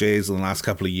cocktail jazz in the last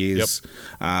couple of years.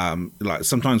 Yep. Like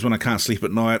sometimes when I can't sleep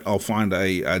at night, I'll find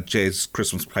a jazz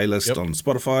Christmas playlist on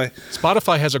Spotify.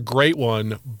 Spotify has a great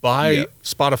one by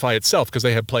Spotify itself because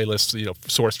they have playlists,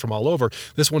 sourced from all over.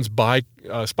 This one's by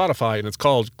Spotify, and it's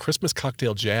called Christmas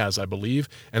Cocktail Jazz, I believe,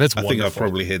 and it's wonderful. I think I've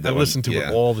probably heard that I one. listen to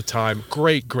it all the time.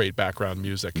 Great background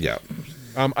music. Yeah.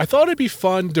 I thought it'd be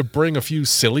fun to bring a few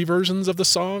silly versions of the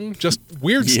song, just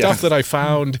weird stuff that I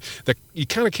found that you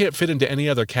kind of can't fit into any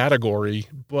other category.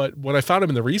 But when I found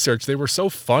them in the research, they were so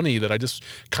funny that I just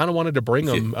kind of wanted to bring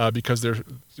them because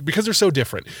they're so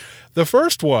different. The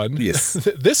first one,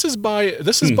 this is by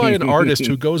an artist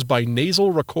who goes by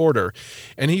Nasal Recorder,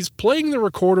 and he's playing the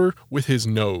recorder with his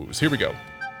nose. Here we go.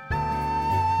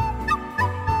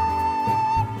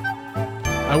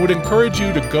 I would encourage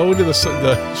you to go into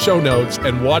the show notes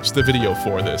and watch the video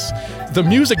for this. The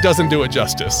music doesn't do it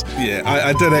justice. Yeah,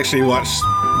 I did actually watch.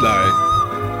 No.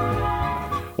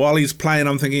 While he's playing,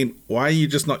 I'm thinking, why are you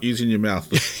just not using your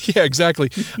mouth? Yeah, exactly.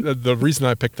 The reason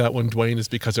I picked that one, Dwayne, is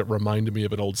because it reminded me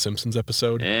of an old Simpsons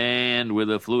episode. And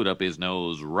with a flute up his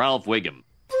nose, Ralph Wiggum.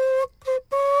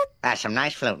 That's some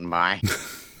nice fluting, boy.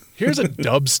 Here's a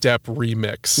dubstep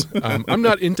remix. I'm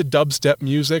not into dubstep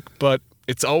music, but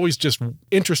it's always just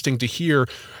interesting to hear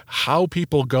how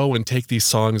people go and take these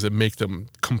songs and make them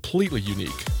completely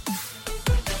unique.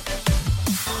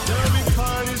 There'll be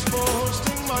parties for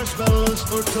hosting, marshmallows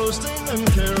for toasting,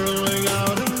 and caroling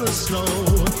out in the snow.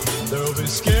 There'll be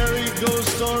scary ghost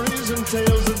stories and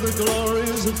tales of the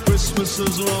glories of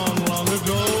Christmases long, long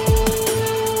ago.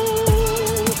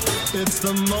 It's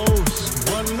the most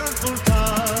wonderful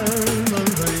time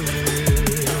of the year.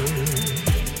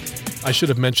 I should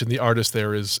have mentioned the artist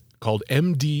there is called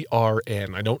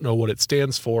MDRN. I don't know what it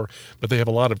stands for, but they have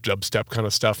a lot of dubstep kind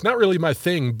of stuff. Not really my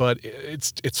thing, but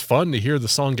it's fun to hear the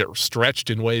song get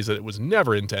stretched in ways that it was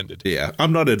never intended. Yeah,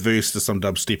 I'm not adverse to some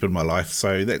dubstep in my life,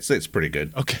 so that's pretty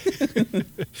good. Okay.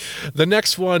 The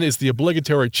next one is the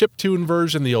obligatory chiptune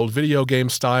version, the old video game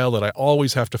style that I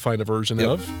always have to find a version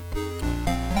of.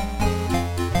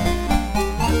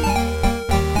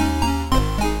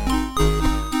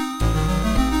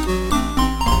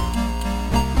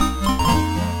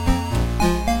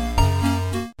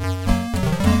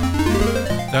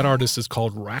 That artist is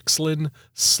called Raxlin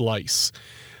Slice.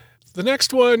 The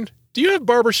next one, do you have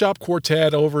Barbershop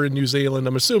Quartet over in New Zealand?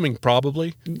 I'm assuming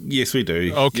probably. Yes, we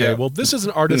do. Okay, yeah. well, this is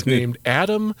an artist named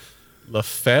Adam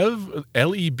Lefevre,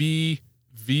 Lebvre,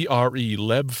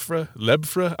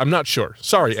 Lebvre. I'm not sure.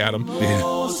 Sorry, Adam.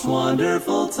 Most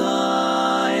wonderful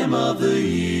time of the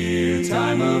year,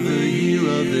 time of the year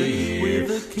of the year, with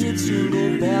the kids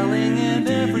jingle belling and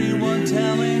everyone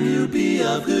telling you be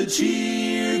of good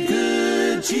cheer.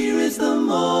 Good cheer is the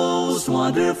most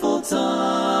wonderful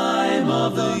time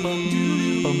of the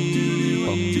year.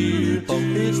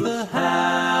 It's the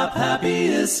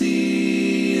happiest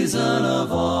season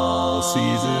of all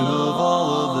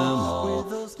of them all.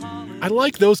 I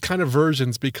like those kind of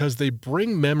versions because they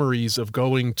bring memories of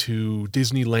going to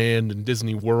Disneyland and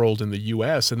Disney World in the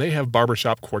U.S., and they have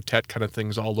Barbershop Quartet kind of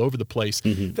things all over the place.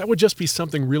 Mm-hmm. That would just be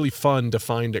something really fun to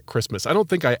find at Christmas. I don't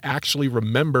think I actually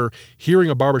remember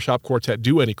hearing a Barbershop Quartet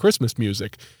do any Christmas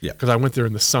music because I went there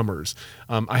in the summers.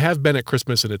 I have been at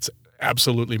Christmas, and it's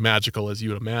absolutely magical, as you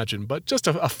would imagine, but just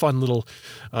a fun little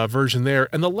version there.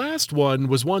 And the last one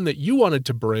was one that you wanted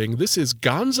to bring. This is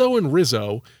Gonzo and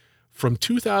Rizzo from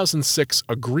 2006,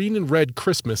 A Green and Red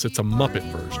Christmas. It's a Muppet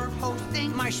version.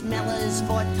 Hosting marshmallows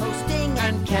for toasting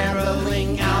and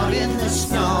caroling out in the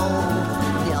snow.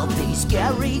 There'll be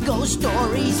scary ghost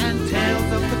stories and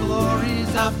tales of the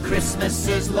glories of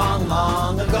Christmases long,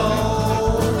 long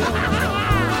ago.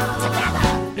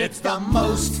 It's the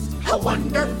most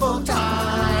wonderful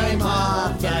time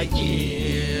of the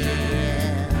year.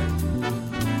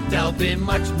 There'll be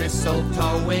much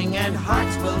mistletoeing and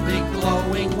hearts will be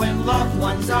glowing when loved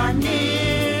ones are near.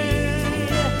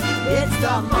 It's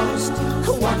the most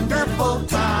wonderful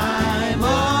time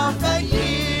of the year.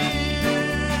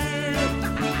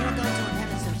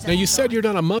 Now, you said you're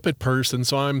not a Muppet person,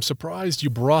 so I'm surprised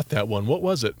you brought that one. What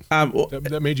was it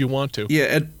that made you want to?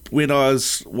 Yeah, when I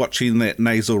was watching that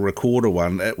nasal recorder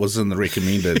one, it was in the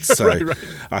recommended, so right.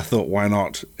 I thought, why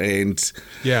not? And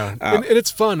yeah, and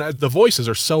it's fun. The voices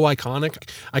are so iconic.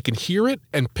 I can hear it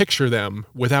and picture them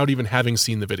without even having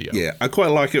seen the video. yeah, I quite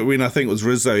like it when I think it was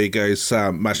Rizzo, he goes,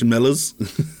 marshmallows,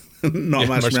 not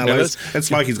marshmallows.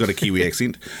 It's like he's got a Kiwi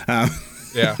accent.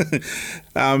 Yeah.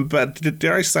 But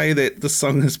dare I say that the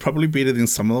song is probably better than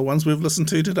some of the ones we've listened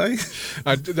to today?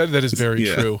 That is very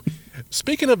true.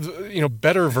 Speaking of,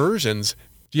 better versions,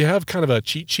 do you have kind of a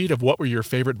cheat sheet of what were your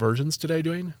favorite versions today,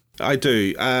 Dwayne? I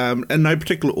do. In no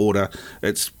particular order.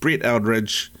 It's Brett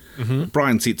Eldridge,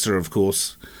 Brian Setzer, of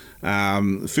course,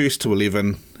 First to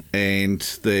 11, and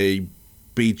the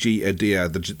BG Adair,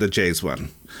 the jazz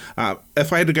one.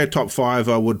 If I had to go top 5,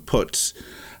 I would put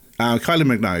Kylie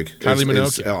Minogue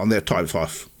is on their top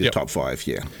 5. Top 5,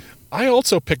 yeah. I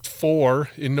also picked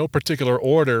 4 in no particular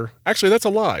order. Actually, that's a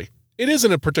lie. It is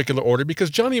in a particular order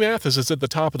because Johnny Mathis is at the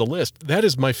top of the list. That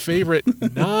is my favorite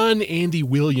non-Andy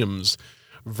Williams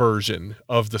version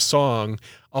of the song,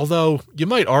 although you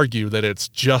might argue that it's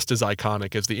just as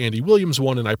iconic as the Andy Williams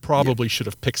one, and I probably should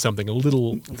have picked something a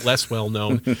little less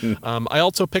well-known. I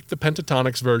also picked the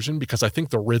Pentatonix version because I think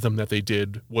the rhythm that they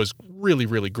did was really,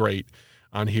 really great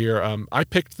on here. I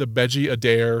picked the Beji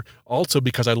Adair also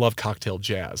because I love cocktail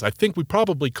jazz. I think we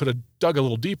probably could have dug a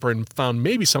little deeper and found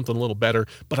maybe something a little better,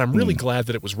 but I'm really glad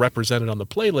that it was represented on the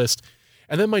playlist.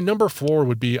 And then my number 4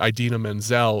 would be Idina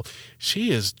Menzel.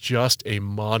 She is just a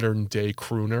modern day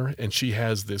crooner, and she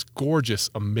has this gorgeous,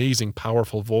 amazing,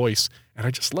 powerful voice, and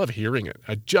I just love hearing it.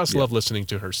 I just love listening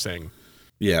to her sing.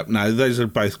 Yeah, no, those are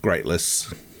both great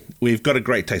lists. We've got a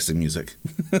great taste in music.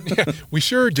 Yeah, we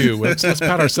sure do. Let's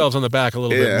pat ourselves on the back a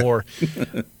little bit more.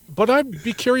 But I'd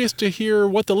be curious to hear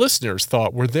what the listeners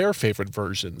thought were their favorite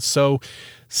versions. So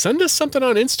send us something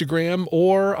on Instagram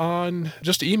or on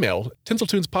just email,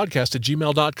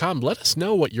 tinseltoonspodcast@gmail.com. Let us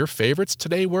know what your favorites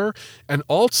today were. And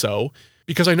also,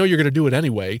 because I know you're going to do it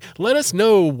anyway, let us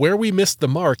know where we missed the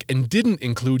mark and didn't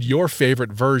include your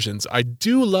favorite versions. I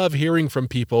do love hearing from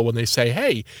people when they say,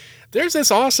 hey, there's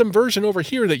this awesome version over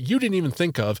here that you didn't even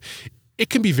think of. It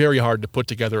can be very hard to put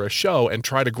together a show and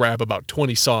try to grab about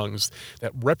 20 songs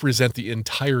that represent the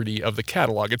entirety of the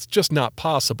catalog. It's just not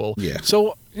possible. Yeah.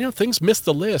 So, things miss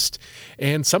the list.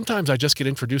 And sometimes I just get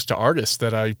introduced to artists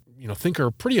that I, think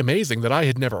are pretty amazing that I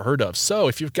had never heard of. So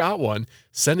if you've got one,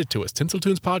 send it to us,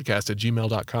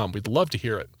 tinseltoonspodcast@gmail.com. We'd love to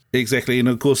hear it. Exactly, and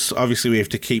of course, obviously, we have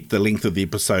to keep the length of the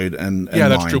episode in yeah,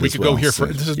 that's mind true. We as could well. go here So,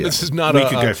 for this is we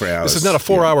could go for hours. This is not a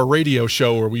 4-hour radio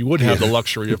show where we would have the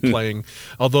luxury of playing.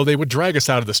 Although they would drag us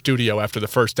out of the studio after the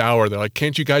first hour. They're like,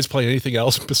 "Can't you guys play anything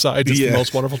else besides it's the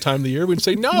most wonderful time of the year?" We'd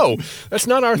say, "No, that's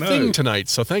not our thing tonight."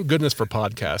 So thank goodness for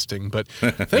podcasting, but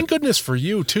thank goodness for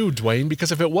you too, Dwayne.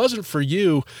 Because if it wasn't for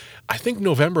you, I think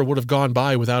November would have gone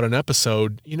by without an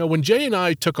episode. When Jay and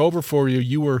I took over for you,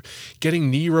 you were getting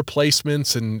knee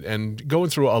replacements and going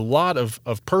through a lot of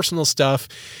personal stuff.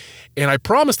 And I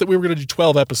promised that we were going to do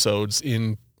 12 episodes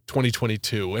in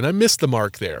 2022. And I missed the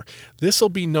mark there. This will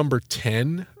be number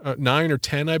 10, 9 or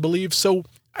 10, I believe. So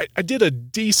I did a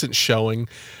decent showing.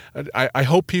 I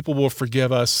hope people will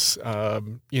forgive us. I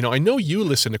know you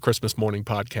listen to Christmas Morning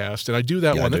Podcast, and I do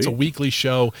that one. That's a weekly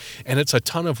show, and it's a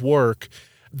ton of work.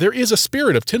 There is a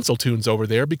spirit of Tinsel Tunes over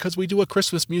there because we do a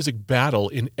Christmas music battle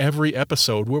in every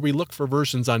episode where we look for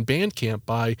versions on Bandcamp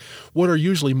by what are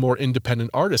usually more independent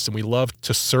artists. And we love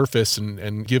to surface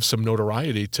and give some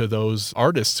notoriety to those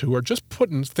artists who are just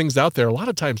putting things out there a lot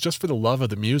of times just for the love of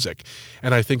the music.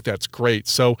 And I think that's great.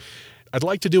 So I'd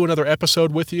like to do another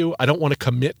episode with you. I don't want to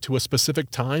commit to a specific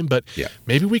time, but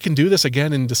maybe we can do this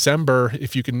again in December.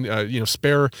 If you can,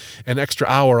 spare an extra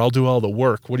hour, I'll do all the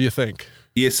work. What do you think?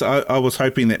 Yes, I was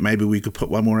hoping that maybe we could put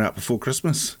one more out before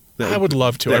Christmas. I would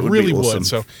love to. I really would.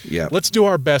 So let's do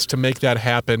our best to make that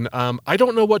happen. I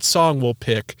don't know what song we'll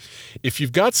pick. If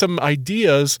you've got some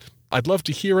ideas, I'd love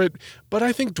to hear it. But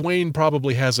I think Dwayne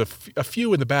probably has a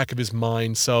few in the back of his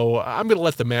mind. So I'm going to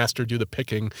let the master do the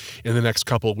picking in the next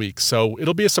couple of weeks. So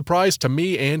it'll be a surprise to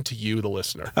me and to you, the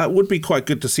listener. It would be quite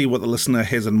good to see what the listener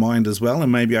has in mind as well. And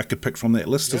maybe I could pick from that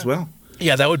list as well.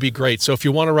 Yeah, that would be great. So if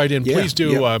you want to write in, please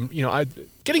do.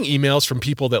 getting emails from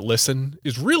people that listen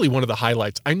is really one of the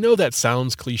highlights. I know that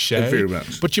sounds cliche, Very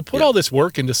much. but you put all this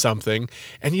work into something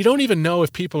and you don't even know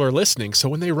if people are listening. So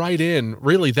when they write in,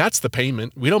 really, that's the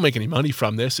payment. We don't make any money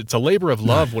from this. It's a labor of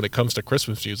love when it comes to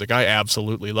Christmas music. I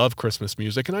absolutely love Christmas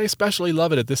music, and I especially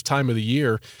love it at this time of the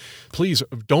year. Please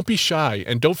don't be shy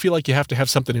and don't feel like you have to have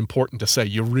something important to say.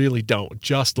 You really don't.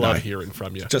 Just love hearing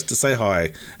from you. Just to say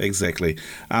hi, exactly.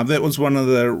 That was one of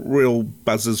the real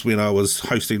buzzes when I was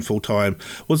hosting full-time,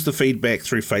 was the feedback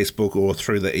through Facebook or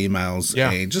through the emails,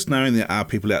 and just knowing there are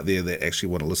people out there that actually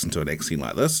want to listen to an accent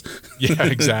like this. Yeah,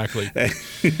 exactly.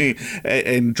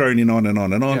 and droning on and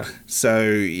on and on. Yeah. So,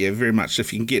 yeah, very much.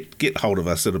 If you can get hold of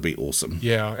us, it'll be awesome.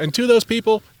 Yeah, and to those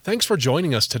people, thanks for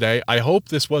joining us today. I hope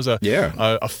this was a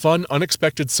fun,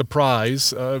 unexpected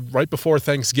surprise right before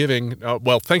Thanksgiving.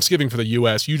 Well, Thanksgiving for the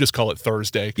U.S., you just call it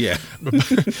Thursday. Yeah.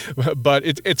 But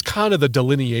it's kind of the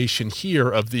delineation here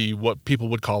of what people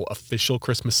would call official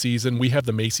Christmas season. We have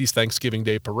the Macy's Thanksgiving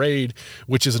Day Parade,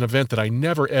 which is an event that I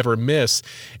never, ever miss.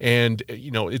 And,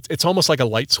 it's almost like a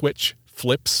light switch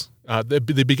flips. The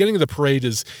beginning of the parade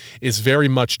is very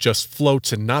much just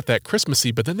floats and not that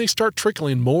Christmassy, but then they start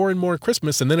trickling more and more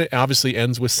Christmas, and then it obviously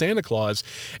ends with Santa Claus,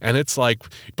 and it's like,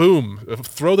 boom,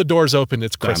 throw the doors open,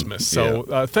 it's Christmas.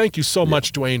 So thank you so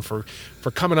much, Dwayne, for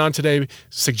coming on today,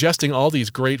 suggesting all these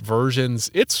great versions.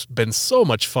 It's been so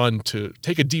much fun to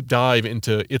take a deep dive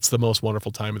into It's the Most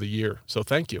Wonderful Time of the Year. So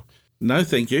thank you. No,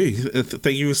 thank you.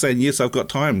 Thank you for saying, yes, I've got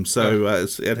time. So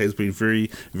it has been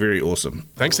very, very awesome.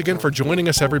 Thanks again for joining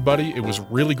us, everybody. It was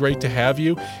really great to have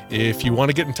you. If you want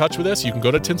to get in touch with us, you can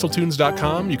go to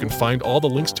tinseltunes.com. You can find all the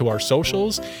links to our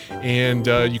socials. And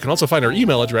you can also find our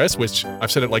email address, which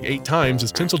I've said it like 8 times,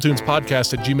 is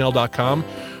tinseltunespodcast@gmail.com.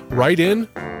 Write in,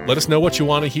 let us know what you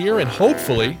want to hear, and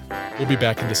hopefully we'll be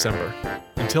back in December.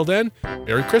 Until then,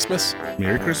 Merry Christmas.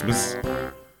 Merry Christmas.